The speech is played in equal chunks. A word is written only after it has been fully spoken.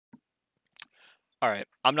Alright,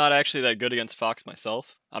 I'm not actually that good against Fox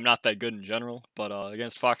myself. I'm not that good in general, but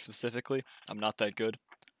against Fox specifically, I'm not that good.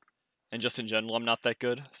 And just in general, I'm not that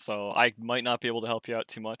good, so I might not be able to help you out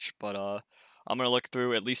too much, but I'm going to look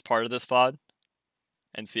through at least part of this VOD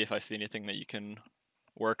and see if I see anything that you can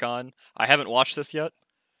work on. I haven't watched this yet.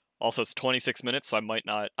 Also, it's 26 minutes, so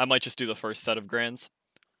I might just do the first set of grands.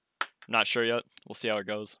 I'm not sure yet. We'll see how it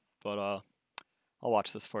goes, but I'll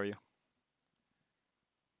watch this for you.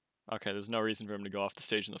 Okay, there's no reason for him to go off the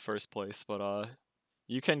stage in the first place, but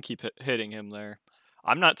you can keep hitting him there.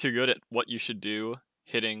 I'm not too good at what you should do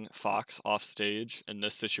hitting Fox off stage in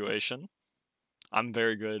this situation. I'm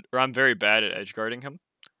very bad at edge guarding him.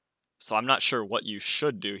 So I'm not sure what you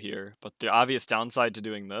should do here, but the obvious downside to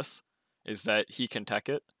doing this is that he can tech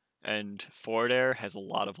it, and forward air has a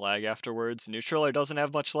lot of lag afterwards. Neutral air doesn't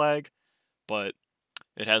have much lag, but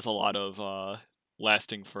it has a lot of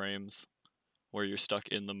lasting frames where you're stuck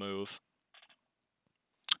in the move.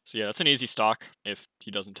 So yeah, that's an easy stock if he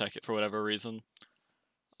doesn't tech it for whatever reason.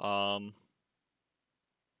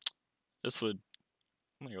 This would...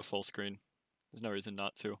 I'm gonna go full screen. There's no reason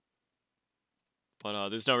not to. But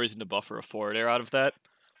there's no reason to buffer a forward air out of that.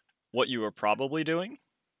 What you were probably doing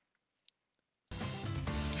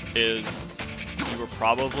is you were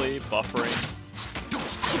probably buffering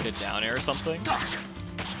like a down air or something.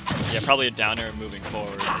 Yeah, probably a down air moving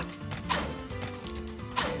forward.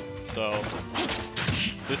 So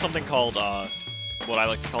there's something called what I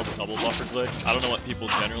like to call the double buffer glitch. I don't know what people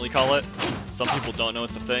generally call it. Some people don't know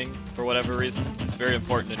it's a thing for whatever reason. It's very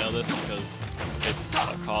important to know this because it's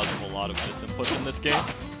a cause of a lot of misinputs in this game.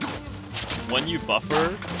 When you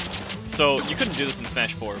buffer, so you couldn't do this in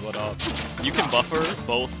Smash 4, but you can buffer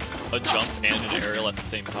both a jump and an aerial at the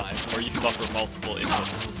same time, or you can buffer multiple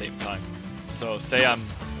inputs at the same time. So say I'm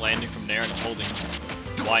landing from there and I'm holding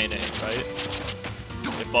Y and A, right?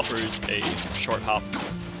 It buffers a short hop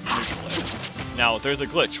neutral air. Now there's a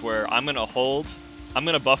glitch where I'm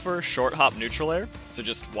gonna buffer short hop neutral air, so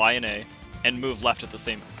just Y and A, and move left at the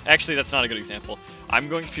same. Actually, that's not a good example. I'm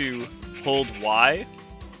going to hold Y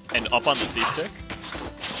and up on the C stick,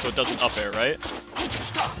 so it doesn't up air, right?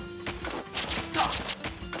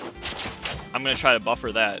 I'm gonna try to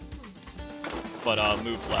buffer that, but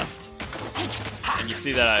move left. And you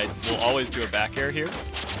see that I will always do a back air here.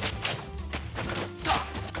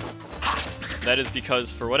 That is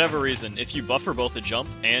because, for whatever reason, if you buffer both a jump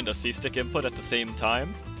and a C-stick input at the same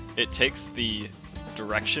time, it takes the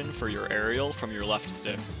direction for your aerial from your left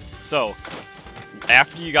stick. So,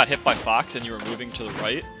 after you got hit by Fox and you were moving to the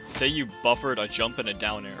right, say you buffered a jump and a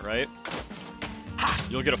down air, right?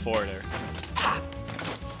 You'll get a forward air.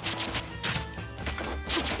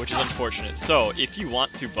 Which is unfortunate. So, if you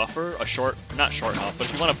want to buffer a not short hop, but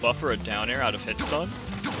if you want to buffer a down air out of hit stun,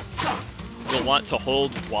 you'll want to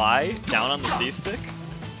hold Y down on the C-stick,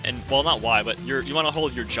 and, well, not Y, but you want to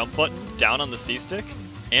hold your jump button down on the C-stick,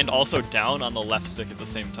 and also down on the left stick at the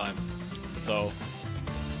same time. So,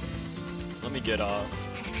 let me get a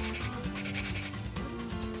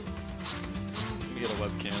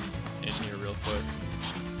webcam in here real quick.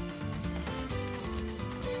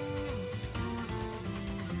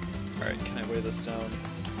 Alright, can I weigh this down?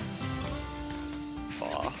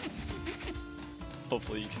 Aw.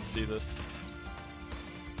 Hopefully you can see this.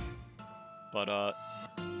 But,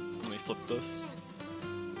 let me flip this.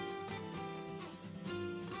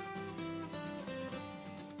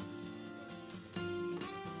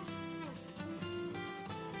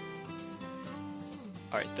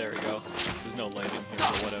 Alright, there we go. There's no lighting here,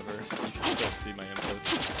 but whatever. You can still see my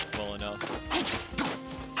inputs well enough.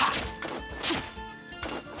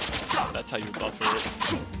 That's how you buffer it.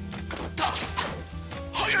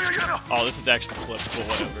 Oh, this is actually flipped, but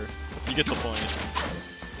whatever. You get the point.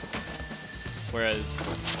 Whereas,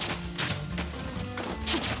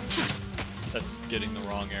 that's getting the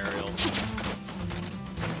wrong aerial.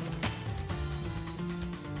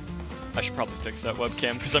 I should probably fix that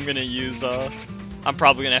webcam because I'm gonna use, I'm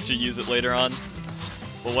probably gonna have to use it later on.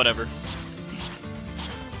 But whatever.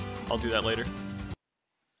 I'll do that later.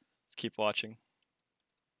 Let's keep watching.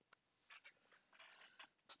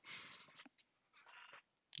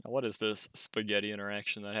 Now, what is this spaghetti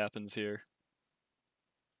interaction that happens here?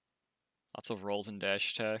 Lots of rolls and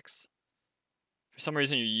dash attacks. For some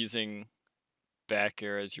reason, you're using back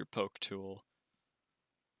air as your poke tool.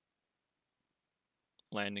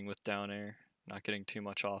 Landing with down air, not getting too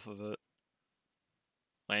much off of it.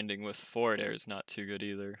 Landing with forward air is not too good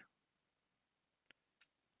either.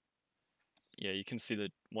 Yeah, you can see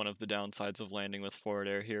one of the downsides of landing with forward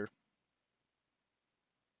air here.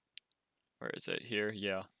 Where is it? Here?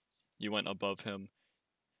 Yeah. You went above him.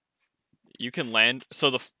 you can land. So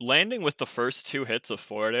the landing with the first 2 hits of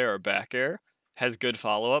forward air or back air has good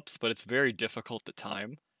follow-ups, but it's very difficult to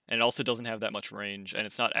time, and it also doesn't have that much range, and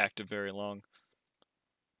it's not active very long.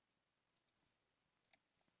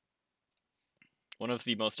 One of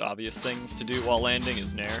the most obvious things to do while landing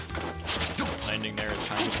is nair. Landing nair is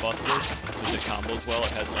kind of busted, because it combos well,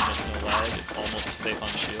 it has almost no lag, it's almost safe on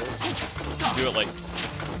shield. You do it like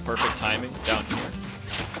perfect timing down here.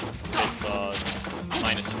 It's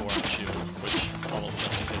 -4 on shield, which almost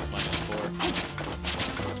nothing hits -4.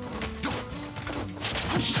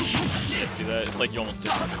 Yeah, see that? It's like you almost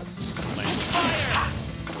did -4.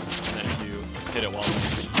 And then if you hit it while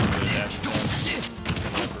it's you can dash it down.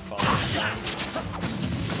 Never follow it.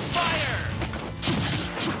 Fire!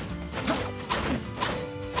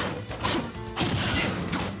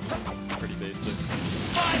 Pretty basic.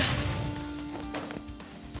 Fire!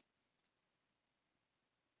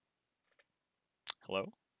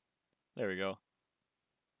 Hello? There we go.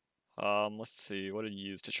 Let's see, what did you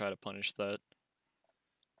use to try to punish that?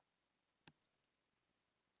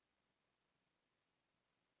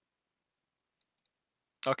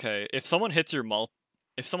 Okay, if someone hits your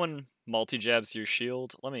if someone multi-jabs your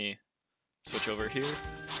shield, let me switch over here.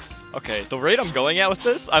 Okay, the rate I'm going at with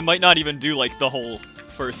this, I might not even do like the whole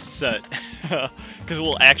first set, because it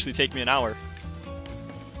will actually take me an hour.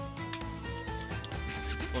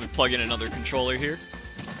 Let me plug in another controller here.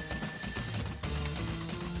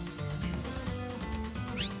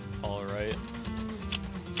 Alright.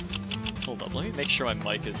 Hold up, let me make sure my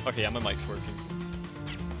mic is... Okay, yeah, my mic's working.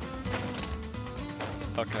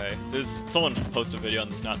 Okay, there's someone posted a video on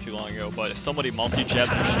this not too long ago, but if somebody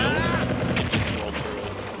multi-jabs your shield, you can just roll through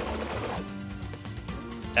it.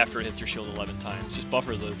 After it hits your shield 11 times. Just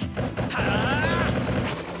buffer the...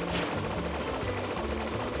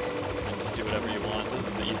 And just do whatever you want. This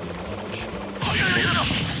is the easiest punish.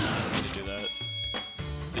 To do that.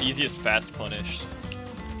 The easiest fast punish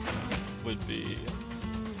would be...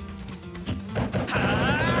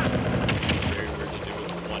 Very weird to do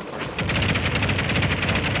with one person.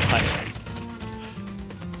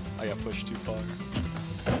 I got pushed too far.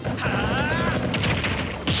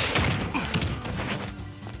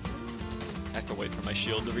 I have to wait for my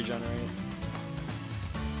shield to regenerate.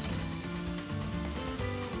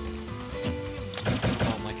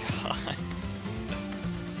 Oh my god.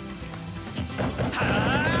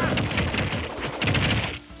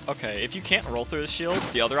 Okay, if you can't roll through the shield,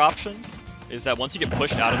 the other option is that once you get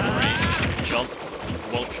pushed out of the range, jump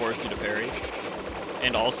won't force you to parry.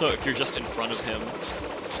 And also, if you're just in front of him,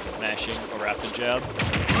 mashing a rapid jab,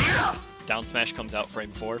 down smash comes out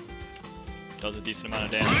frame 4. Does a decent amount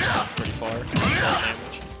of damage, that's pretty far.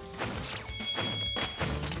 Damage.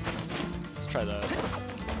 Let's try that.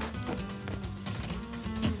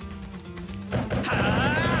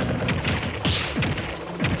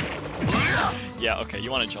 Yeah, okay,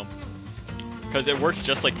 you want to jump. Because it works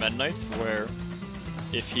just like Meta Knight's, where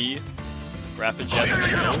if he rapid jab your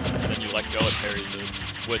shield, and then you let go, it parries it.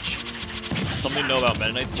 Which, something to know about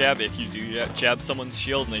Meta Knight's jab, if you do jab someone's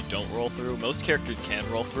shield and they don't roll through, most characters can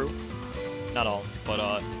roll through. Not all, but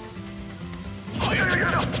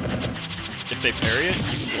if they parry it,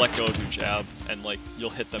 you can let go of your jab, and like, you'll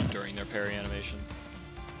hit them during their parry animation.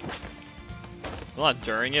 Well, not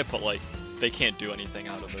during it, but like, they can't do anything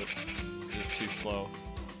out of it, because it's too slow.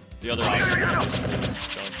 The other option is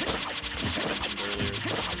jump, as I mentioned earlier.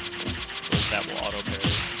 That will auto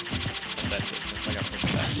parry at that distance. I got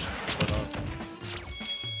pushed back. But,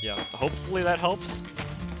 yeah, hopefully that helps.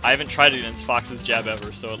 I haven't tried it against Fox's jab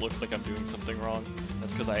ever, so it looks like I'm doing something wrong.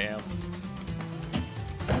 That's because I am.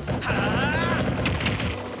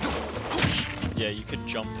 Yeah, you could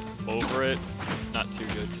jump over it. It's not too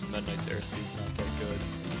good, because Meta Knight's airspeed's not that good.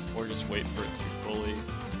 Or just wait for it to fully...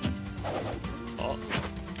 Oh.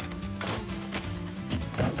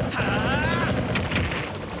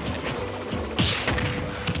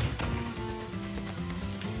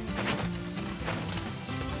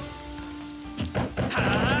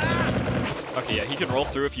 Okay, yeah, he can roll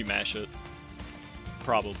through if you mash it.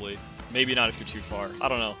 Probably. Maybe not if you're too far. I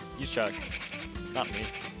don't know. You check. Not me.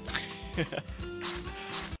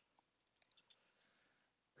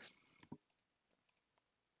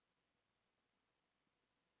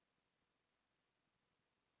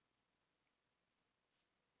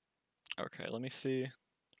 Okay, let me see.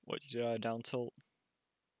 What did I down tilt?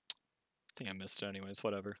 I think I missed it anyways,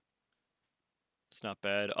 whatever. It's not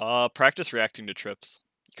bad. Practice reacting to trips.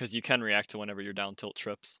 Because you can react to whenever your down tilt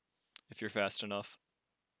trips. If you're fast enough.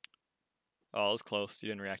 Oh, it was close. You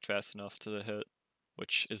didn't react fast enough to the hit.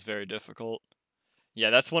 Which is very difficult. Yeah,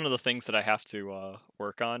 that's one of the things that I have to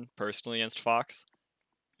work on, personally, against Fox.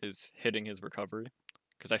 is hitting his recovery.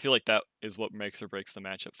 Because I feel like that is what makes or breaks the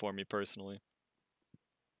matchup for me personally.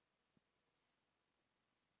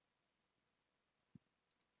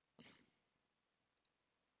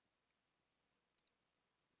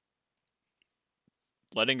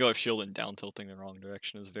 Letting go of shield and down tilting the wrong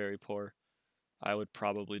direction is very poor. I would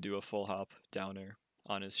probably do a full hop down air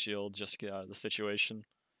on his shield just to get out of the situation.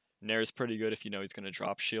 Nair is pretty good if you know he's going to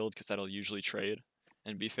drop shield, because that'll usually trade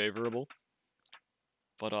and be favorable.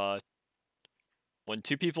 But when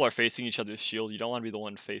two people are facing each other's shield, you don't want to be the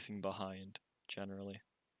one facing behind, generally.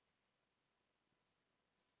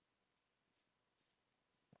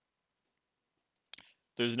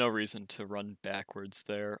 There's no reason to run backwards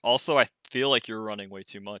there. Also, I feel like you're running way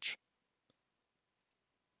too much.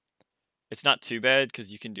 It's not too bad,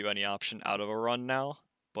 because you can do any option out of a run now,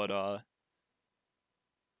 but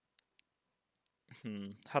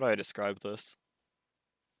how do I describe this?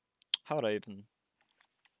 How would I even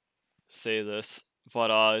say this?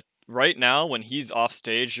 But right now, when he's off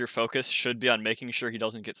stage, your focus should be on making sure he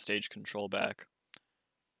doesn't get stage control back.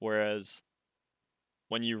 Whereas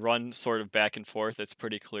when you run sort of back and forth, it's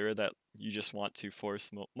pretty clear that you just want to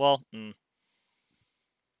force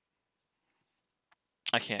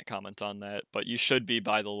I can't comment on that, but you should be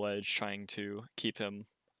by the ledge trying to keep him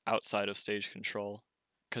outside of stage control,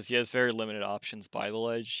 because he has very limited options by the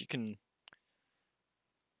ledge. You can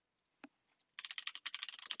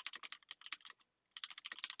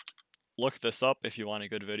look this up if you want a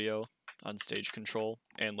good video on stage control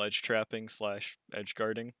and ledge trapping / edge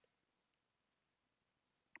guarding.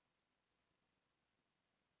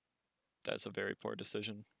 That's a very poor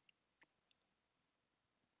decision.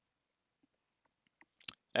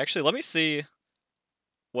 Actually, let me see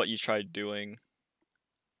what you tried doing.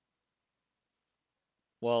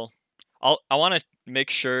 Well, I want to make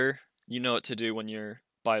sure you know what to do when you're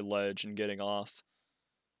by ledge and getting off.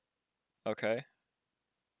 Okay.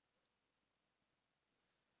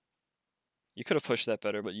 You could have pushed that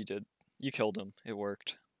better, but you did. You killed him. It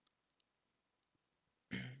worked.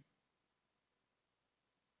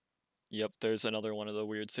 Yep, there's another one of the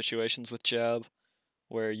weird situations with jab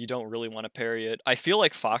where you don't really want to parry it. I feel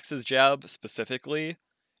like Fox's jab specifically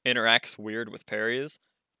interacts weird with parries,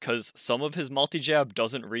 because some of his multi-jab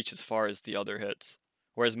doesn't reach as far as the other hits,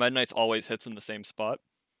 whereas Meta Knight's always hits in the same spot.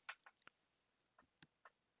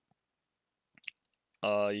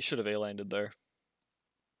 You should have A-landed there.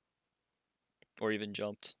 Or even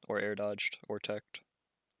jumped, or air dodged, or teched.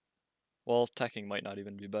 Well, teching might not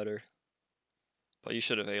even be better. But you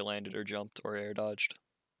should have A-landed or jumped or air dodged.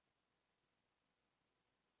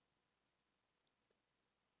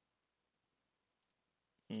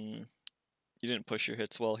 You didn't push your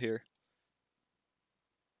hits well here.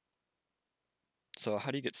 So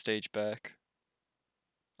how do you get stage back?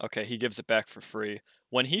 Okay, he gives it back for free.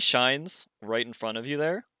 When he shines right in front of you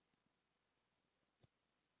there,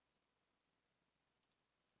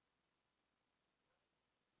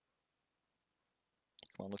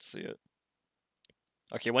 come on, let's see it.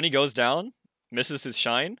 Okay, when he goes down, misses his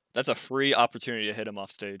shine, that's a free opportunity to hit him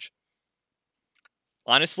off stage.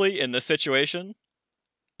 Honestly, in this situation,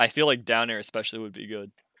 I feel like down air especially would be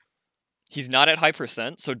good. He's not at high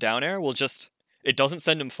percent, so down air will just... It doesn't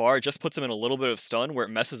send him far, it just puts him in a little bit of stun where it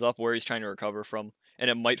messes up where he's trying to recover from. And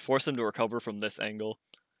it might force him to recover from this angle.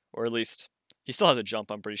 Or at least, he still has a jump,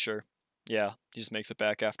 I'm pretty sure. Yeah, he just makes it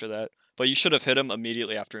back after that. But you should have hit him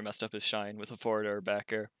immediately after he messed up his shine with a forward air or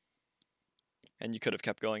back air. And you could have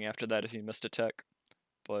kept going after that if he missed a tech.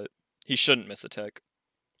 But he shouldn't miss a tech.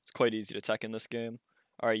 It's quite easy to tech in this game.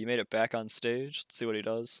 Alright, you made it back on stage. Let's see what he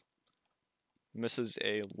does. Misses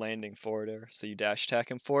a landing forward air, so you dash attack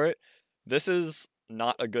him for it. This is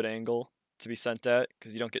not a good angle to be sent at,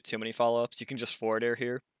 because you don't get too many follow-ups. You can just forward air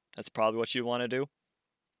here. That's probably what you want to do.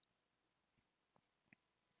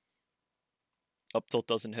 Up tilt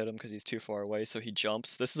doesn't hit him because he's too far away, so he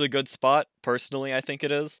jumps. This is a good spot, personally, I think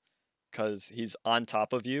it is, because he's on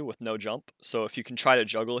top of you with no jump. So if you can try to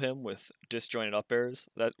juggle him with disjointed up airs,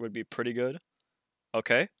 that would be pretty good.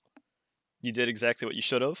 Okay. You did exactly what you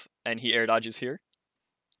should have, and he air dodges here.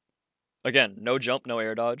 Again, no jump, no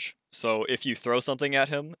air dodge. So if you throw something at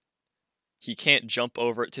him, he can't jump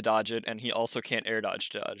over it to dodge it, and he also can't air dodge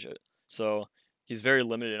to dodge it. So he's very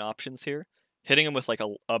limited in options here. Hitting him with like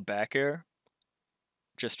a back air,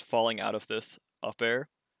 just falling out of this up air,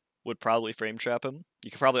 would probably frame trap him.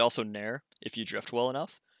 You could probably also nair if you drift well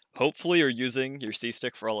enough. Hopefully you're using your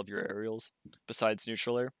C-stick for all of your aerials, besides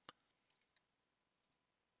neutral air.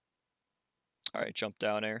 Alright, jump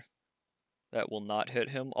down air. That will not hit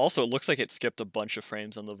him. Also, it looks like it skipped a bunch of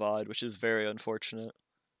frames on the VOD, which is very unfortunate.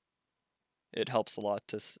 it helps a lot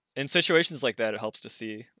in situations like that, it helps to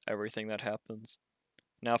see everything that happens.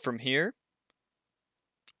 Now from here,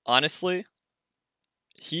 honestly,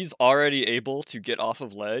 he's already able to get off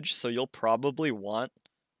of ledge, so you'll probably want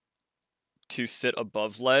to sit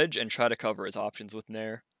above ledge and try to cover his options with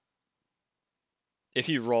Nair. If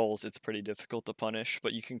he rolls, it's pretty difficult to punish,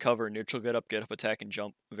 but you can cover neutral get up, attack, and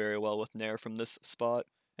jump very well with Nair from this spot.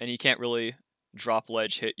 And he can't really drop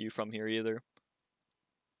ledge hit you from here either.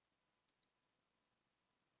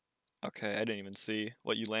 Okay, I didn't even see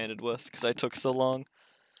what you landed with because I took so long.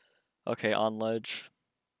 Okay, on ledge.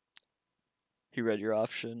 He read your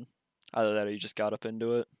option. Either that or you just got up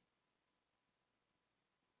into it.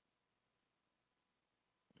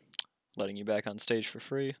 Letting you back on stage for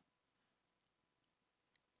free.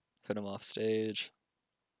 Put him off stage.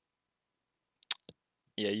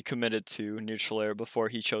 Yeah, you committed to neutral air before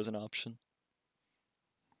he chose an option.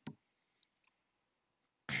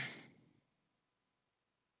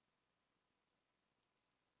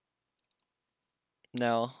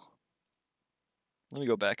 Now, let me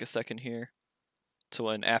go back a second here to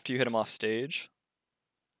when after you hit him off stage.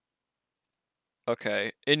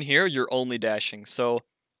 Okay, in here you're only dashing, so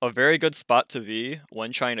a very good spot to be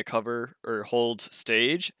when trying to cover or hold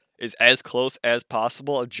stage is as close as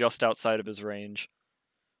possible just outside of his range.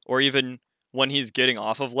 Or even when he's getting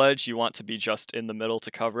off of ledge, you want to be just in the middle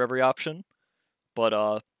to cover every option.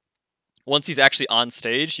 But once he's actually on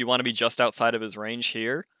stage, you want to be just outside of his range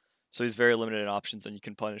here, so he's very limited in options and you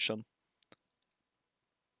can punish him.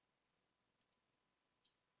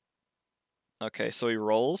 Okay, so he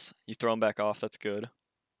rolls, you throw him back off, that's good.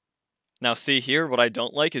 Now see here, what I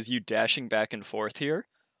don't like is you dashing back and forth here,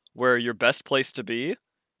 where your best place to be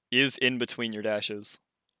is in between your dashes,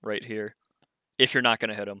 right here, if you're not going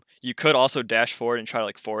to hit him. You could also dash forward and try to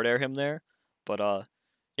like forward air him there, but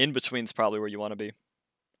in between's probably where you want to be.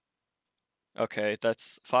 Okay,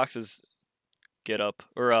 that's Fox's get up,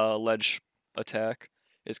 or ledge attack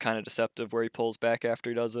is kind of deceptive where he pulls back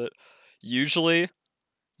after he does it. Usually,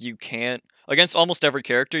 you can't, against almost every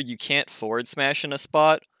character, you can't forward smash in a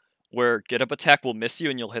spot where get up attack will miss you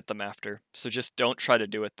and you'll hit them after. So just don't try to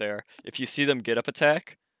do it there. If you see them get up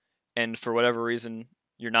attack, and for whatever reason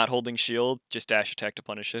you're not holding shield, just dash attack to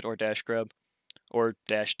punish it, or dash grab, or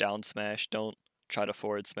dash down smash. Don't try to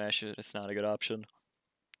forward smash it, it's not a good option.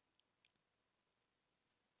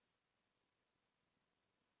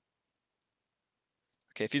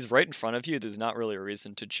 Okay, if he's right in front of you, there's not really a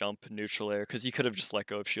reason to jump neutral air, because he could have just let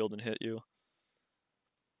go of shield and hit you.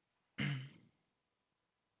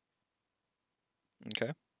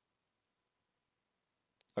 Okay.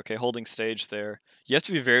 Okay, holding stage there. You have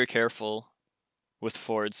to be very careful with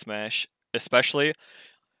forward smash, especially,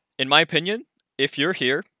 in my opinion, if you're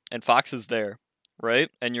here and Fox is there, right,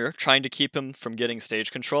 and you're trying to keep him from getting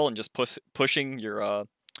stage control and just pushing your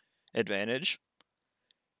advantage,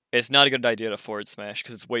 it's not a good idea to forward smash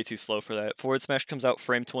because it's way too slow for that. Forward smash comes out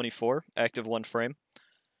frame 24, active 1 frame.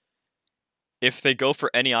 If they go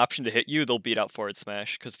for any option to hit you, they'll beat out forward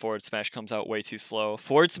smash because forward smash comes out way too slow.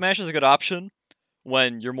 Forward smash is a good option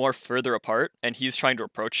when you're more further apart and he's trying to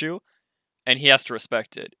approach you, and he has to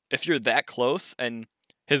respect it. If you're that close and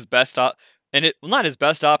his best not his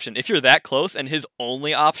best option, if you're that close and his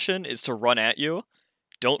only option is to run at you,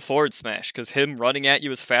 don't forward smash because him running at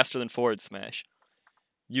you is faster than forward smash.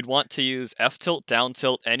 You'd want to use F tilt, down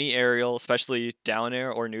tilt, any aerial, especially down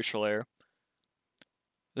air or neutral air.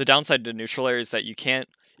 The downside to neutral air is that you can't,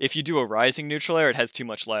 if you do a rising neutral air, it has too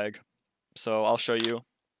much lag. So I'll show you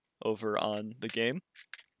over on the game.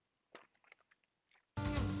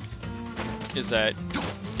 Is that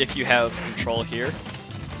if you have control here,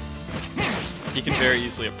 he can very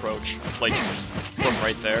easily approach, like from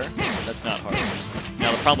right there. That's not hard.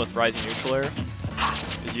 Now the problem with rising neutral air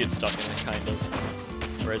is you get stuck in it, kind of.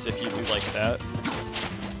 Whereas if you do like that,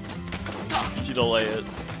 if you delay it,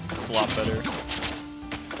 it's a lot better.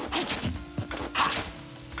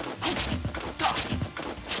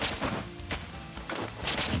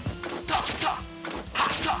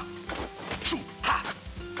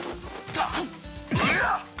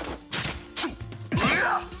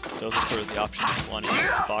 Those are sort of the options you want to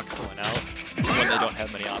use to box someone out when they don't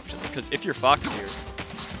have many options. Because if you're Fox here...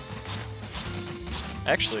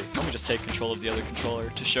 Actually, let me just take control of the other controller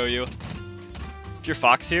to show you. If you're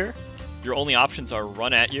Fox here, your only options are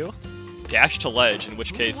run at you, dash to ledge, in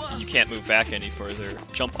which case you can't move back any further,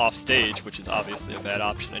 jump off stage, which is obviously a bad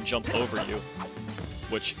option, and jump over you,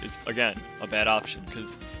 which is, again, a bad option,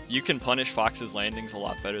 because you can punish Fox's landings a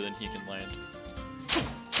lot better than he can land.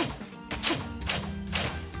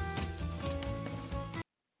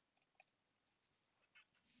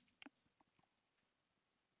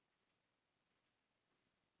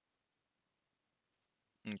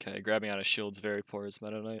 Okay, grabbing out of shield's very poor as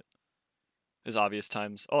Meta Knight. His obvious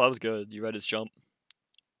times. Oh, that was good. You read his jump.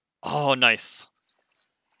 Oh, nice.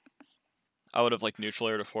 I would have like neutral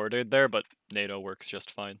air to forward aid there, but NATO works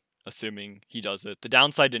just fine, assuming he does it. The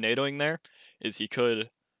downside to NATOing there is he could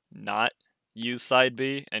not use side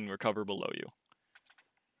B and recover below you.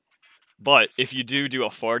 But if you do a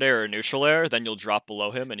forward air or a neutral air, then you'll drop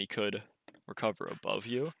below him and he could recover above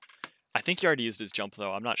you. I think he already used his jump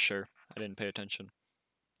though, I'm not sure. I didn't pay attention.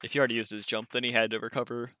 If he already used his jump, then he had to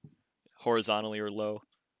recover horizontally or low.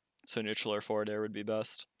 So neutral or forward air would be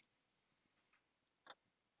best.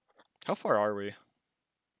 How far are we?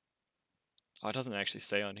 Oh, it doesn't actually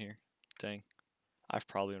say on here. Dang. I've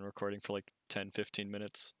probably been recording for like 10-15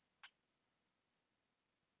 minutes.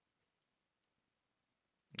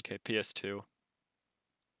 Okay, PS2.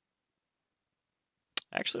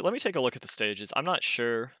 Actually, let me take a look at the stages. I'm not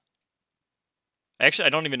sure. Actually, I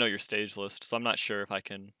don't even know your stage list, so I'm not sure if I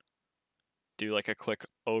can do like a quick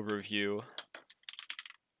overview.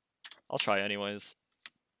 I'll try anyways.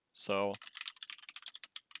 So,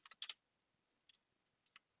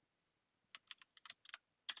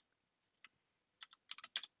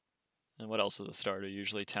 and what else is a starter?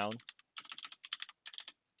 Usually town.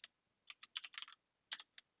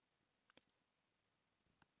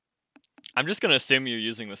 I'm just gonna assume you're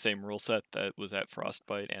using the same rule set that was at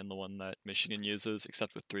Frostbite and the one that Michigan uses,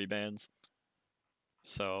 except with 3 bans.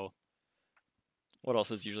 So, what else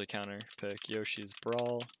is usually counter pick? Yoshi's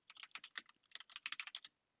Brawl.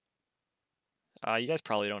 You guys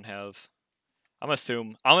probably don't have. I'm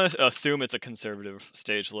gonna assume it's a conservative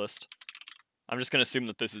stage list. I'm just gonna assume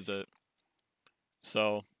that this is it.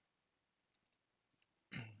 So,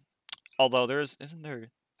 although isn't there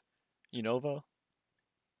Unova?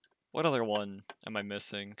 What other one am I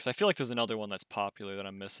missing? Because I feel like there's another one that's popular that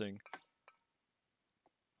I'm missing.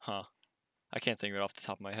 Huh. I can't think of it off the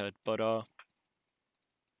top of my head. But,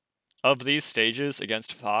 of these stages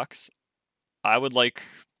against Fox, I would like...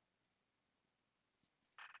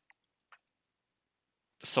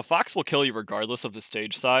 So Fox will kill you regardless of the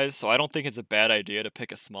stage size, so I don't think it's a bad idea to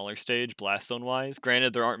pick a smaller stage, Blast Zone-wise.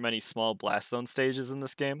 Granted, there aren't many small Blast Zone stages in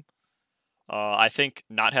this game. I think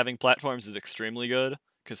not having platforms is extremely good,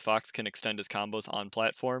 because Fox can extend his combos on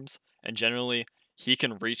platforms, and generally, he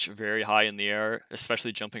can reach very high in the air,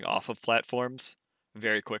 especially jumping off of platforms,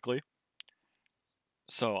 very quickly.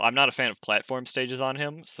 So I'm not a fan of platform stages on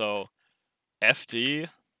him, so FD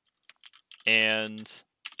and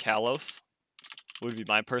Kalos would be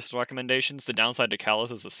my personal recommendations. The downside to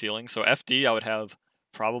Kalos is the ceiling, so FD I would have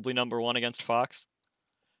probably number 1 against Fox.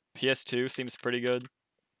 PS2 seems pretty good.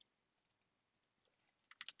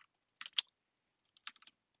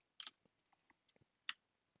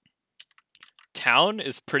 Town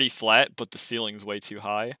is pretty flat, but the ceiling's way too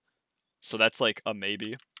high. So that's like a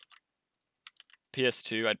maybe.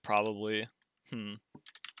 PS2, I'd probably... I'd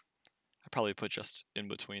probably put just in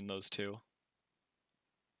between those two.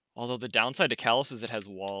 Although the downside to Kalos is it has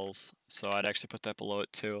walls, so I'd actually put that below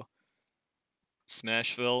it too.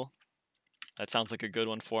 Smashville. That sounds like a good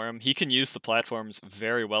one for him. He can use the platforms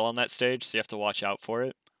very well on that stage, so you have to watch out for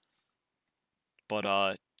it.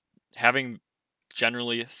 But having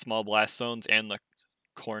generally small blast zones and the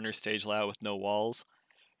corner stage layout with no walls,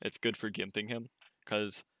 it's good for gimping him,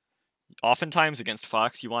 because oftentimes against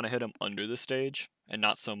Fox you want to hit him under the stage and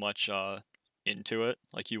not so much into it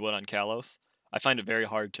like you would on Kalos. I find it very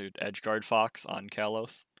hard to edge guard Fox on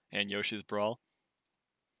Kalos and Yoshi's Brawl.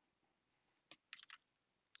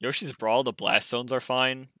 Yoshi's Brawl, the blast zones are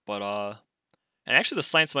fine, but and actually the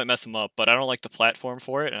slants might mess him up, but I don't like the platform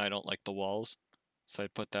for it and I don't like the walls. So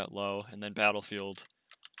I'd put that low, and then Battlefield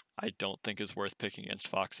I don't think is worth picking against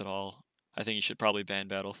Fox at all. I think you should probably ban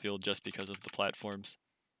Battlefield just because of the platforms.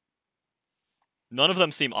 None of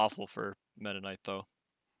them seem awful for Meta Knight though.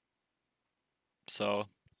 So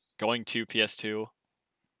going to PS2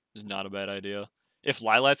 is not a bad idea. If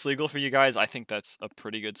Lilat's legal for you guys, I think that's a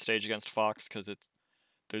pretty good stage against Fox, because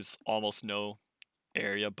there's almost no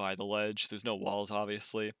area by the ledge. There's no walls,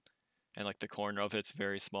 obviously. And like the corner of it's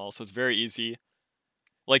very small, so it's very easy.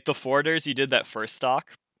 Like the forwarders you did that first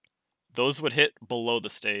stock, those would hit below the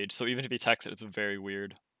stage, so even if he techs it, it's very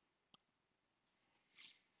weird.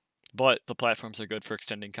 But the platforms are good for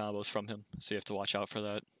extending combos from him, so you have to watch out for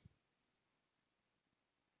that.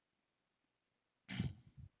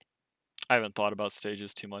 I haven't thought about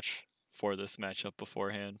stages too much for this matchup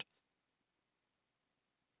beforehand.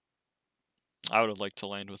 I would have liked to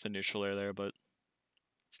land with a neutral air there, but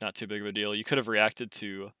it's not too big of a deal. You could have reacted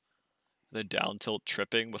to the down tilt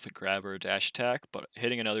tripping with a grab or a dash attack, but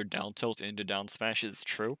hitting another down tilt into down smash is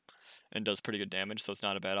true and does pretty good damage, so it's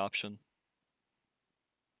not a bad option.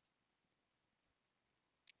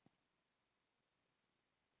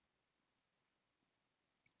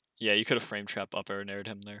 Yeah, you could have frame trap up air nared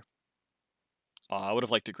him there. I would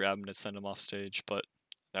have liked to grab him to send him off stage, but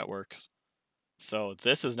that works. So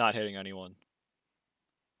this is not hitting anyone.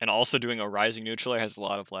 And also doing a rising neutral air has a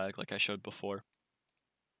lot of lag, like I showed before.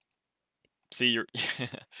 See, you're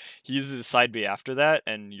he uses side B after that,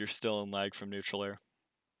 and you're still in lag from neutral air.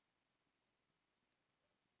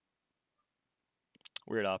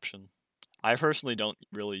 Weird option. I personally don't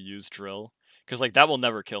really use drill, because like that will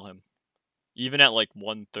never kill him. Even at like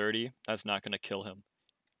 130, that's not going to kill him.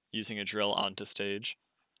 Using a drill onto stage.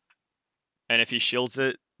 And if he shields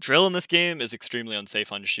it, drill in this game is extremely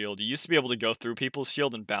unsafe on shield. You used to be able to go through people's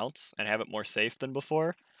shield and bounce and have it more safe than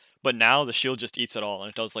before, but now the shield just eats it all and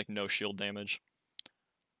it does like no shield damage.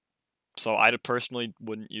 So I personally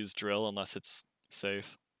wouldn't use drill unless it's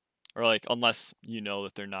safe. Or like unless you know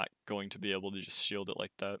that they're not going to be able to just shield it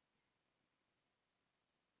like that.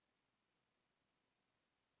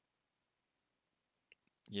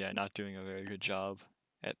 Yeah, not doing a very good job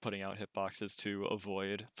at putting out hitboxes to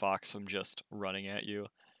avoid Fox from just running at you.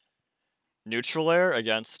 Neutral air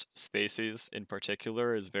against Spacies in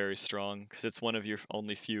particular is very strong because it's one of your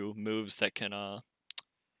only few moves that can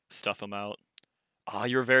stuff him out.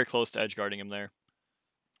 You're very close to edge guarding him there.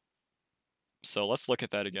 So let's look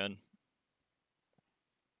at that again.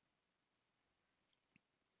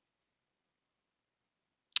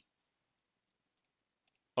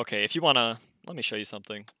 Okay, if you wanna, let me show you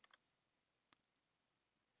something.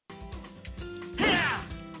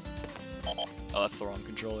 Oh, that's the wrong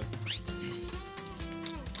controller.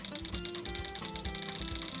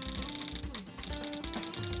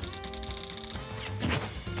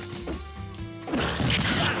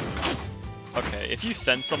 Okay, if you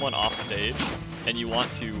send someone off stage and you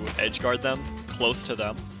want to edge guard them close to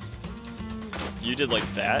them, you did like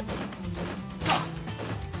that.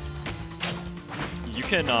 You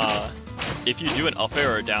can, if you do an up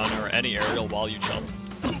air or down air or any aerial while you jump,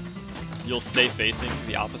 you'll stay facing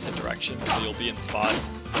the opposite direction, so you'll be in spot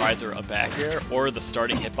for either a back air or the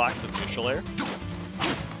starting hitbox of neutral air.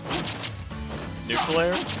 Neutral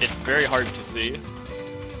air, it's very hard to see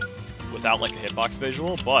without like a hitbox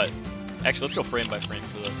visual, but actually let's go frame by frame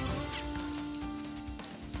for this.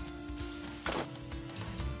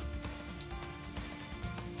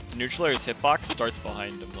 Neutral air's hitbox starts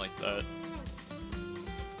behind him like that.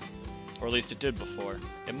 Or at least it did before.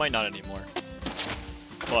 It might not anymore.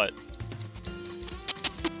 But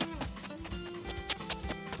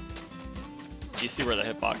you see where the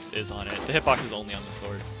hitbox is on it. The hitbox is only on the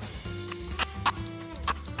sword.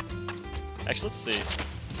 Actually, let's see.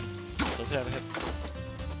 Does it have a hit?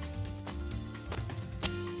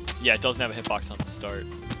 Yeah, it doesn't have a hitbox on the start.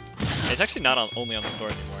 It's actually not only on the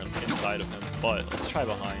sword anymore, it's inside of him, but let's try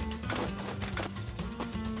behind.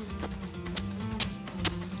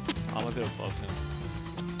 I'm a bit above him.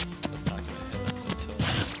 That's not gonna hit him until...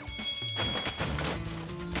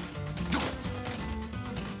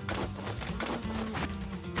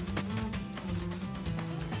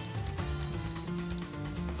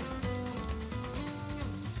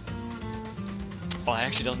 Oh, it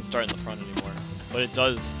actually doesn't start in the front anymore, but it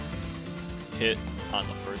does hit on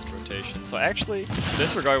the first rotation. So actually,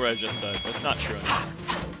 disregard what I just said. That's not true anymore.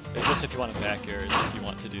 It's just if you want to back air, if you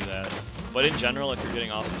want to do that. But in general, if you're getting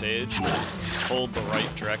off stage, just hold the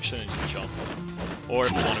right direction and just jump. Or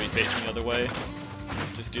if you want to be facing the other way,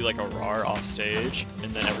 just do like a RAR off stage,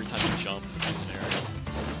 and then every time you jump, use an aerial.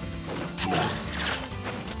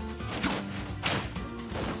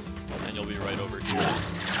 And you'll be right over here.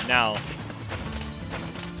 Now,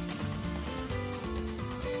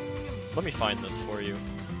 let me find this for you.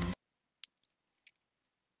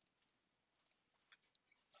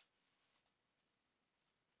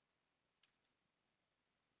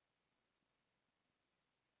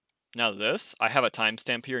 Now this, I have a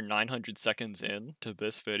timestamp here 900 seconds in to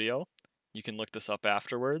this video. You can look this up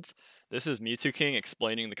afterwards. This is Mewtwo King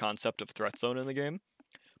explaining the concept of threat zone in the game.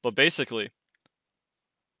 But basically,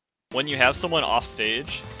 when you have someone off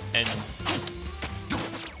stage and...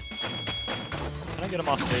 Can I get him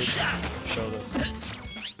off stage? Show this.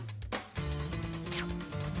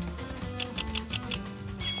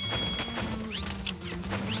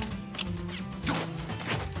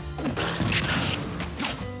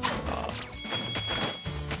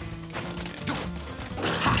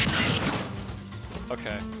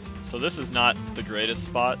 Okay, so this is not the greatest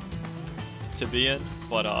spot to be in,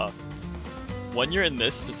 but when you're in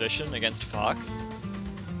this position against Fox,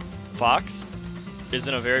 Fox is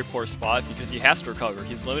in a very poor spot because he has to recover.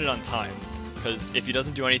 He's limited on time, because if he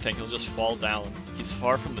doesn't do anything, he'll just fall down. He's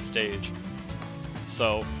far from the stage.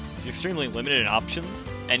 So he's extremely limited in options,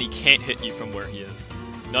 and he can't hit you from where he is.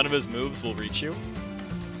 None of his moves will reach you.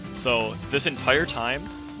 So this entire time,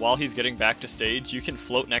 while he's getting back to stage, you can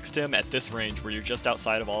float next to him at this range where you're just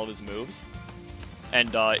outside of all of his moves. And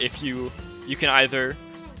if you can either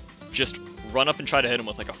just run up and try to hit him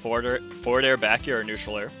with like a forward air, back air, or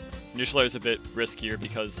neutral air. Neutral air is a bit riskier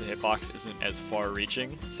because the hitbox isn't as far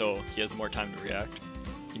reaching, so he has more time to react.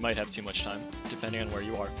 He might have too much time, depending on where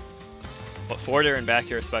you are. But forward air and back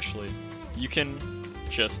air especially, you can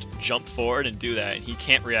just jump forward and do that, and he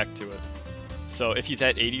can't react to it. So if he's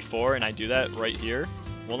at 84 and I do that right here,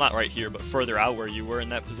 well not right here, but further out where you were in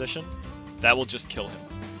that position, that will just kill him.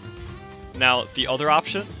 Now, the other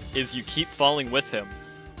option is you keep falling with him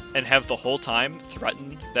and have the whole time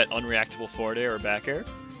threaten that unreactable forward air or back air.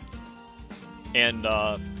 And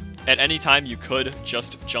at any time you could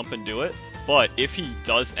just jump and do it, but if he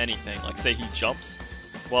does anything, like say he jumps,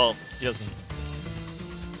 well, he doesn't.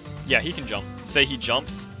 Yeah, he can jump. Say he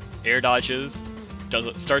jumps, air dodges,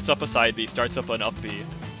 starts up a side B, starts up an up B.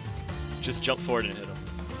 Just jump forward and hit him.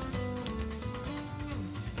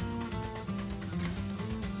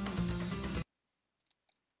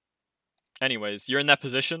 Anyways, you're in that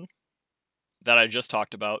position that I just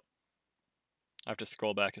talked about. I have to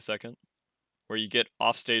scroll back a second. Where you get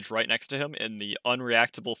off stage right next to him in the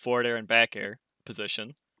unreactable forward air and back air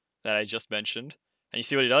position that I just mentioned. And you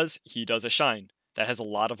see what he does? He does a shine. That has a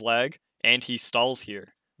lot of lag, and he stalls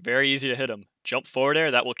here. Very easy to hit him. Jump forward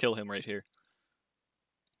air, that will kill him right here.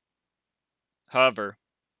 However,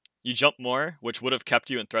 you jump more, which would have kept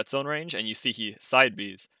you in threat zone range, and you see he side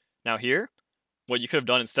Bs. Now here, what you could have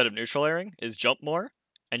done instead of neutral airing is jump more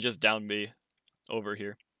and just down B over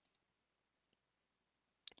here.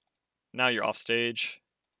 Now you're off stage.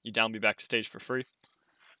 You down B back to stage for free.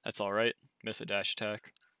 That's alright. Miss a dash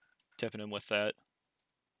attack. Tipping him with that.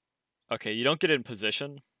 Okay, you don't get in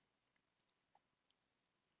position.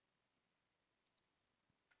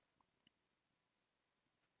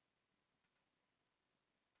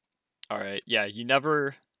 Alright, yeah, you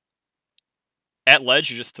never... At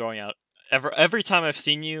ledge, you're just throwing out... Every time I've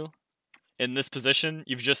seen you in this position,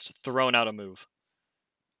 you've just thrown out a move.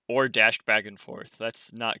 Or dashed back and forth.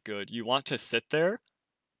 That's not good. You want to sit there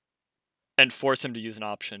and force him to use an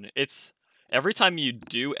option. It's... Every time you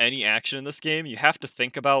do any action in this game, you have to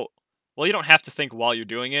think about... Well, you don't have to think while you're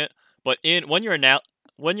doing it, but when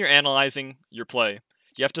you're analyzing your play,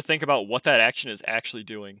 you have to think about what that action is actually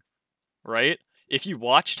doing, right? If you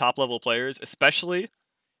watch top-level players, especially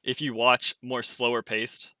if you watch more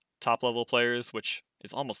slower-paced top-level players, which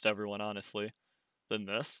is almost everyone, honestly, than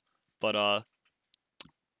this, but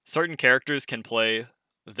certain characters can play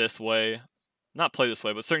this way. Not play this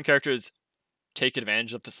way, but certain characters take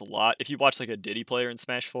advantage of this a lot. If you watch like a Diddy player in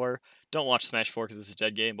Smash 4, don't watch Smash 4 because it's a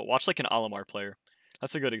dead game, but watch like an Olimar player.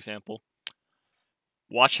 That's a good example.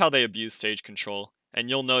 Watch how they abuse stage control, and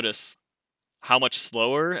you'll notice how much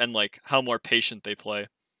slower and like how more patient they play.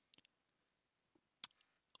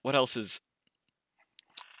 What else is...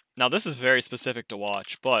 Now this is very specific to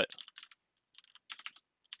watch, but...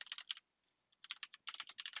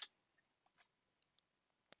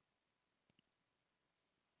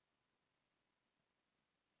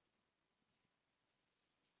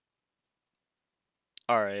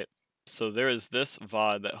 Alright, so there is this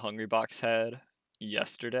VOD that Hungrybox had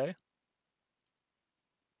yesterday,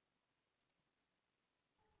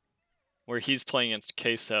 where he's playing against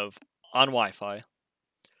Ksev on Wi-Fi,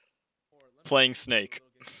 playing Snake.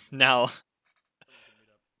 Now,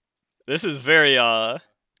 this is very, this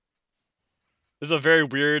is a very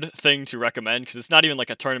weird thing to recommend, because it's not even like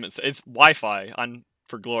a tournament, it's Wi-Fi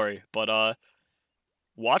for glory, but,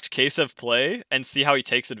 watch Ksev play and see how he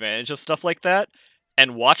takes advantage of stuff like that,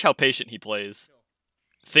 and watch how patient he plays.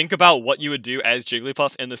 Think about what you would do as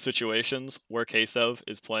Jigglypuff in the situations where Ksev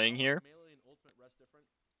is playing here.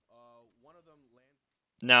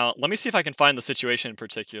 Now, let me see if I can find the situation in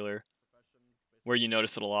particular where you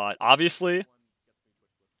notice it a lot. Obviously,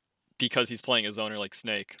 because he's playing a zoner like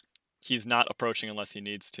Snake, he's not approaching unless he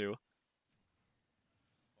needs to.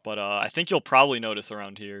 But I think you'll probably notice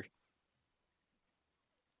around here.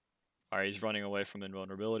 Alright, he's running away from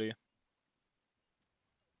invulnerability.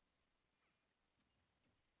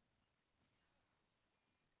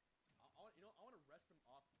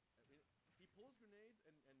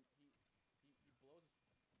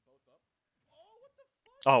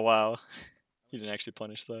 Oh, wow. He didn't actually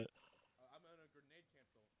punish that.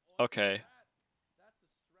 Okay.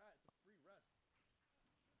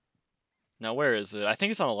 Now, where is it? I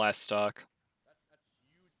think it's on the last stock.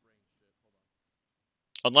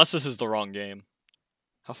 Unless this is the wrong game.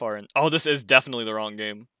 How far in? Oh, this is definitely the wrong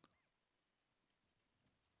game.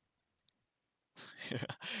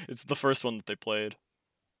 It's the first one that they played.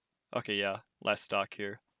 Okay, yeah. Last stock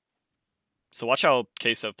here. So watch how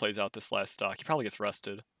K-Sev plays out this last stock. He probably gets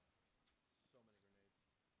rusted.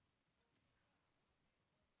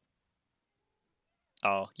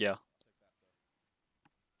 Oh, yeah.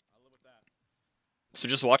 So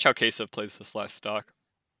just watch how K-Sev plays this last stock.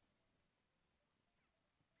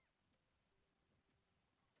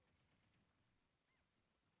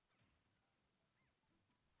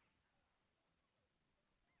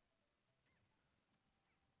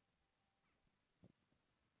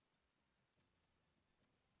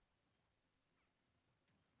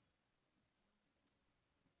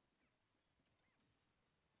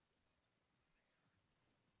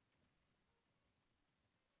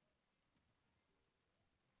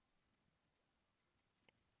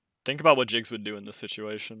 Think about what Jigs would do in this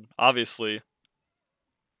situation. Obviously,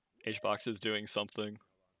 H-Box is doing something.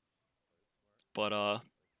 But,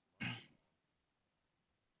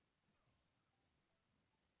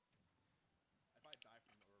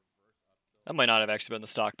 that might not have actually been the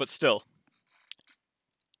stock, but still.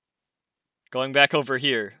 Going back over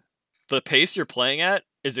here, the pace you're playing at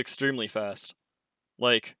is extremely fast.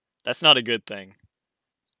 Like, that's not a good thing.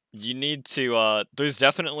 You need to, there's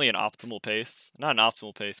definitely an optimal pace. Not an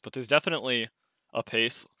optimal pace, but there's definitely a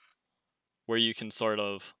pace where you can sort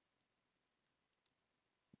of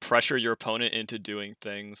pressure your opponent into doing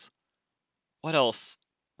things. What else?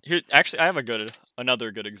 Here, actually, I have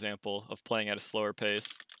another good example of playing at a slower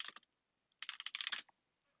pace.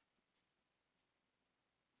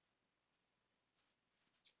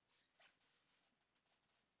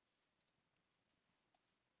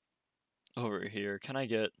 Over here, can I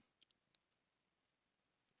get...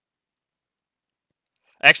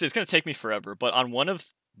 Actually, it's going to take me forever, but on one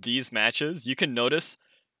of these matches, you can notice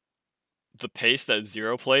the pace that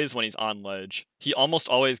Zero plays when he's on ledge. He almost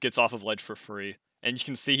always gets off of ledge for free, and you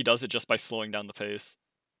can see he does it just by slowing down the pace.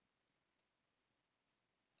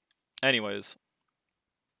 Anyways.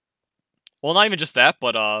 Well, not even just that,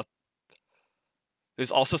 but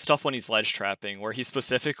there's also stuff when he's ledge trapping, where he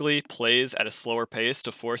specifically plays at a slower pace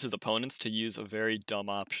to force his opponents to use a very dumb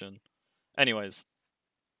option. Anyways.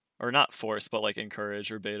 Or not force, but like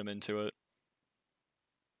encourage or bait him into it.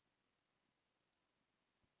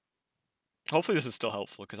 Hopefully this is still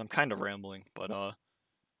helpful, because I'm kind of rambling, but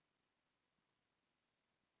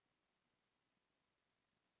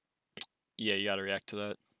yeah, you gotta react to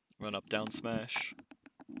that. Run up, down smash.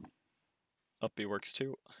 Up B works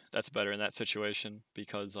too. That's better in that situation,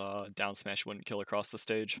 because down smash wouldn't kill across the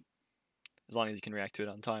stage. As long as you can react to it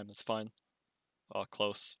on time, that's fine.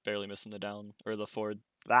 Close, barely missing the down, or the forward.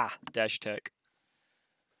 Dash attack.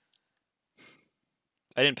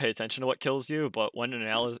 I didn't pay attention to what kills you, but when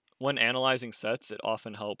analyzing sets, it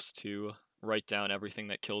often helps to write down everything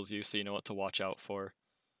that kills you so you know what to watch out for.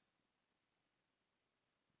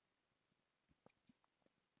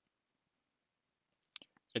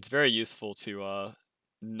 It's very useful to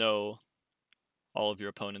know all of your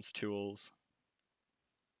opponent's tools.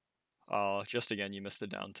 Just again, you missed the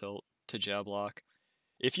down tilt to jab lock.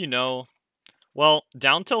 If you know... Well,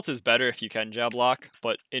 down tilt is better if you can jab lock,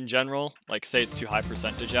 but in general, like say it's too high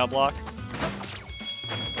percent to jab lock.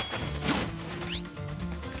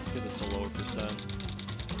 Let's get this to lower percent.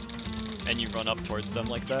 And you run up towards them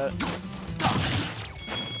like that.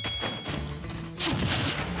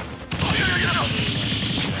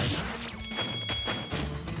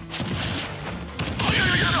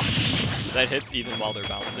 That hits even while they're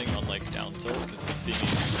bouncing, unlike down tilt, because if you see me...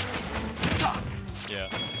 Yeah,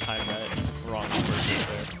 time that wrong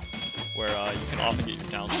version there. Where you can often get your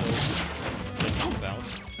down tilt missing the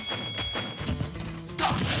bounce. It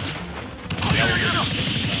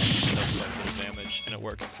does quite a bit of damage, and it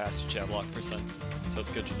works past jab lock percents, so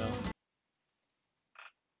it's good to know.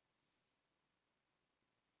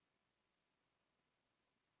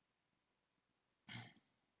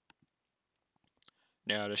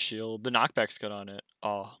 Now to shield. The knockback's good on it.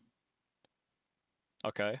 Oh.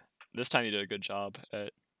 Okay. This time you did a good job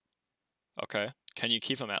at... Okay. Can you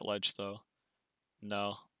keep him at ledge, though?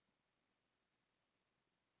 No.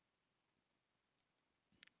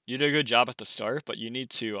 You did a good job at the start, but you need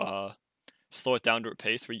to slow it down to a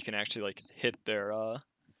pace where you can actually like hit their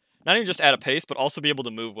not even just at a pace, but also be able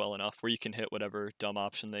to move well enough where you can hit whatever dumb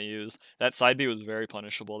option they use. That side B was very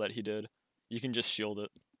punishable that he did. You can just shield it.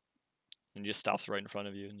 And it just stops right in front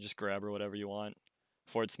of you and just grab or whatever you want.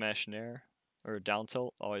 Forward smash nair or down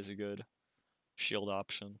tilt, always a good shield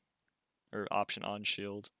option. Or option on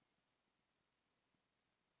shield.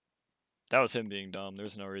 That was him being dumb.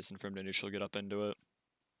 There's no reason for him to neutral get up into it.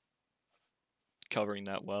 Covering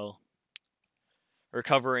that well. Or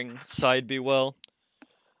covering side B well.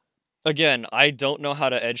 Again, I don't know how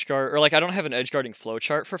to edge guard, or like I don't have an edge guarding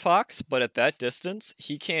flowchart for Fox, but at that distance,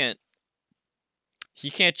 he can't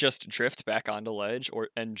just drift back onto ledge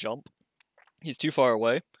and jump. He's too far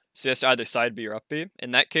away, so he has to either side B or up B. In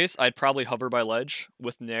that case, I'd probably hover by ledge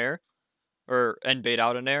with Nair, and bait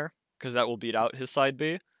out a Nair, because that will beat out his side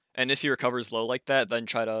B. And if he recovers low like that, then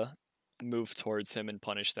try to move towards him and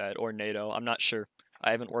punish that, or NATO. I'm not sure. I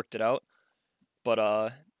haven't worked it out, but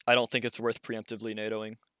I don't think it's worth preemptively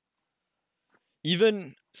NATOing.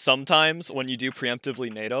 Even sometimes when you do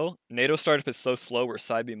preemptively NATO startup is so slow where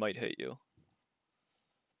side B might hit you.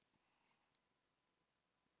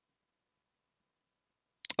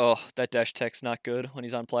 Oh, that dash tech's not good when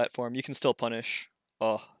he's on platform. You can still punish.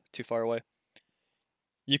 Oh, too far away.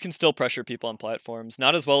 You can still pressure people on platforms.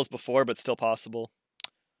 Not as well as before, but still possible.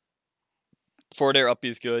 Forward air up B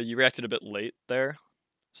is good. You reacted a bit late there,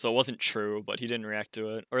 so it wasn't true, but he didn't react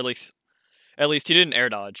to it. Or at least he didn't air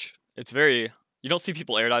dodge. It's very... You don't see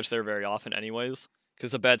people air dodge there very often anyways, because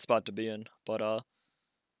it's a bad spot to be in. But,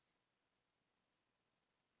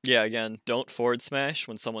 yeah, again, don't forward smash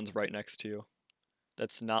when someone's right next to you.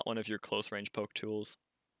 That's not one of your close range poke tools.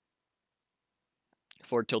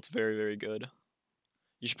 Forward tilt's very, very good.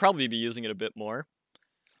 You should probably be using it a bit more.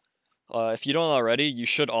 If you don't already, you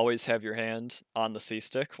should always have your hand on the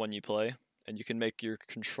C-stick when you play, and you can make your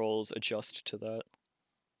controls adjust to that.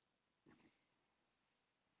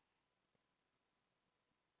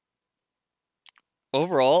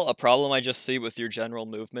 Overall, a problem I just see with your general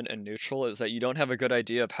movement and neutral is that you don't have a good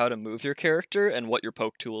idea of how to move your character and what your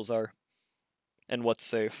poke tools are, and what's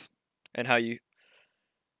safe, and how you...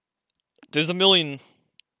 There's a million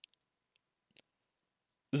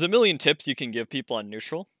tips you can give people on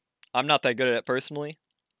neutral. I'm not that good at it personally,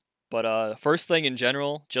 but first thing in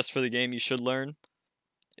general, just for the game you should learn,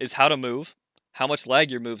 is how to move, how much lag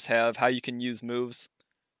your moves have, how you can use moves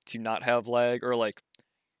to not have lag, or like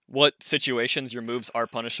what situations your moves are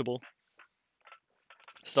punishable.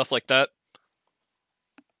 Stuff like that.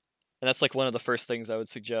 And that's like one of the first things I would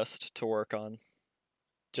suggest to work on,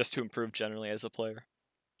 just to improve generally as a player.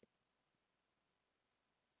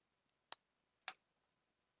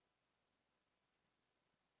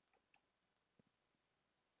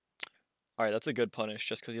 Alright, that's a good punish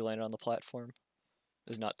just because you landed on the platform.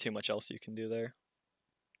 There's not too much else you can do there.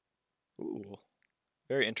 Ooh,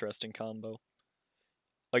 very interesting combo.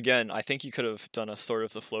 Again, I think you could have done a sort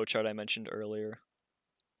of the flowchart I mentioned earlier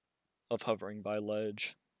of hovering by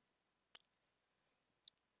ledge.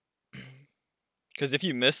 Because if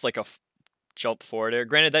you miss like a jump forward air,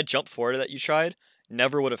 granted that jump forward that you tried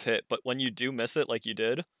never would have hit, but when you do miss it like you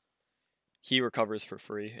did, he recovers for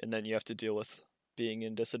free, and then you have to deal with being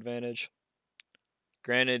in disadvantage.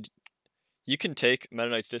 Granted, you can take Meta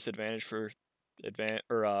Knight's disadvantage for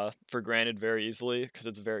granted very easily because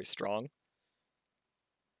it's very strong.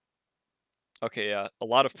 Okay, yeah, a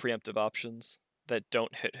lot of preemptive options that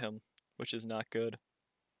don't hit him, which is not good.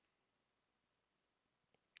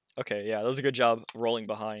 Okay, yeah, that was a good job rolling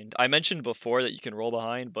behind. I mentioned before that you can roll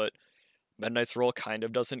behind, but Meta Knight's roll kind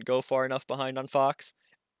of doesn't go far enough behind on Fox.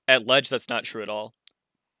 At ledge, that's not true at all,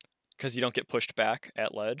 because you don't get pushed back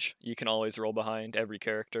at ledge. You can always roll behind every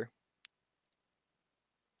character.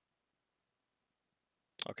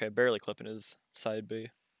 Okay, barely clipping his side B.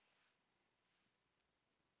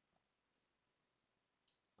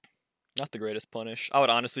 Not the greatest punish. I would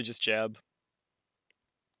honestly just jab.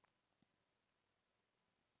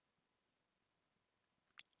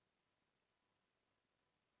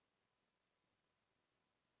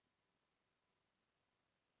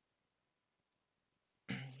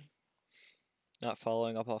 Not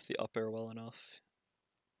following up off the up air well enough.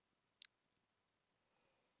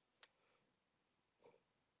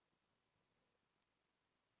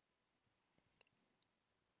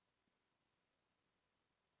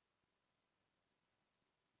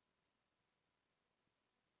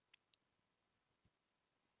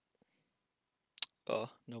 Oh,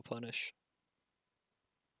 no punish.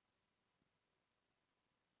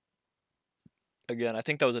 Again, I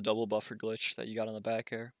think that was a double buffer glitch that you got on the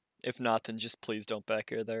back air. If not, then just please don't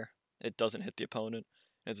back air there. It doesn't hit the opponent.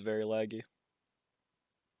 It's very laggy.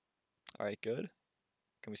 Alright, good.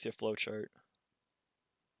 Can we see a flowchart?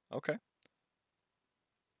 Okay.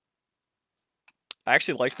 I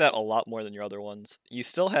actually like that a lot more than your other ones. You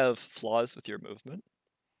still have flaws with your movement,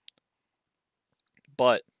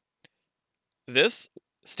 but this,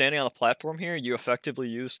 standing on the platform here, you effectively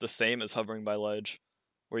used the same as hovering by ledge,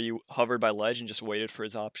 where you hovered by ledge and just waited for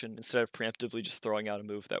his option, instead of preemptively just throwing out a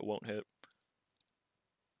move that won't hit.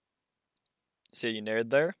 See, you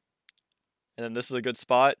nared there, and then this is a good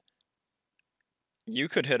spot. You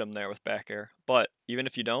could hit him there with back air, but even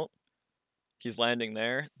if you don't, He's landing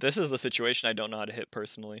there. This is the situation I don't know how to hit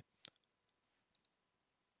personally.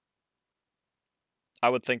 I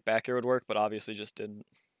would think back air would work, but obviously just didn't.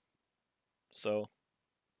 So,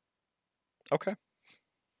 okay.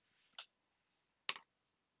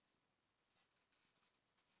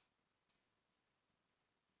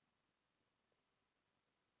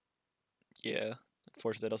 Yeah,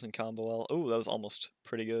 unfortunately that doesn't combo well. Oh, that was almost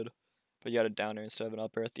pretty good. But you had a down air instead of an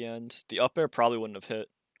up air at the end. The up air probably wouldn't have hit,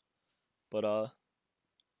 but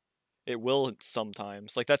it will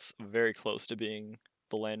sometimes. Like, that's very close to being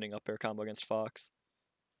the landing up air combo against Fox.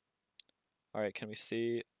 Alright, can we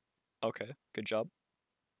see? Okay, good job.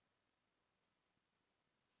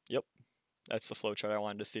 Yep, that's the flowchart I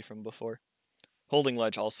wanted to see from before. Holding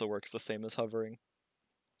ledge also works the same as hovering.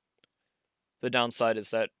 The downside is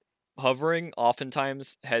that hovering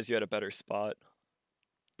oftentimes has you at a better spot,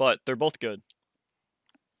 but they're both good.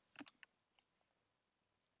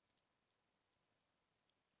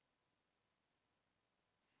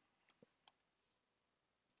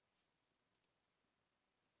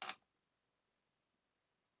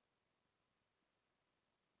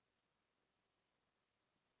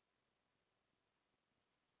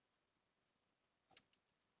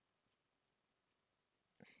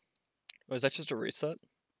 Oh, is that just a reset?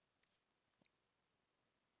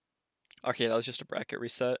 Okay, that was just a bracket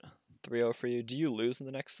reset. 3-0 for you. Do you lose in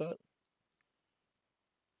the next set?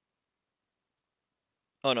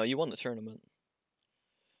 Oh no, you won the tournament.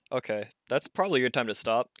 Okay, that's probably a good time to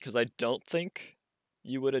stop, because I don't think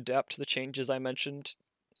you would adapt to the changes I mentioned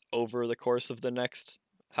over the course of the next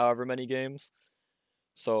however many games.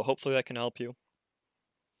 So hopefully that can help you.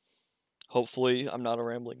 Hopefully I'm not a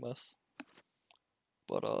rambling mess.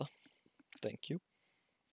 But thank you.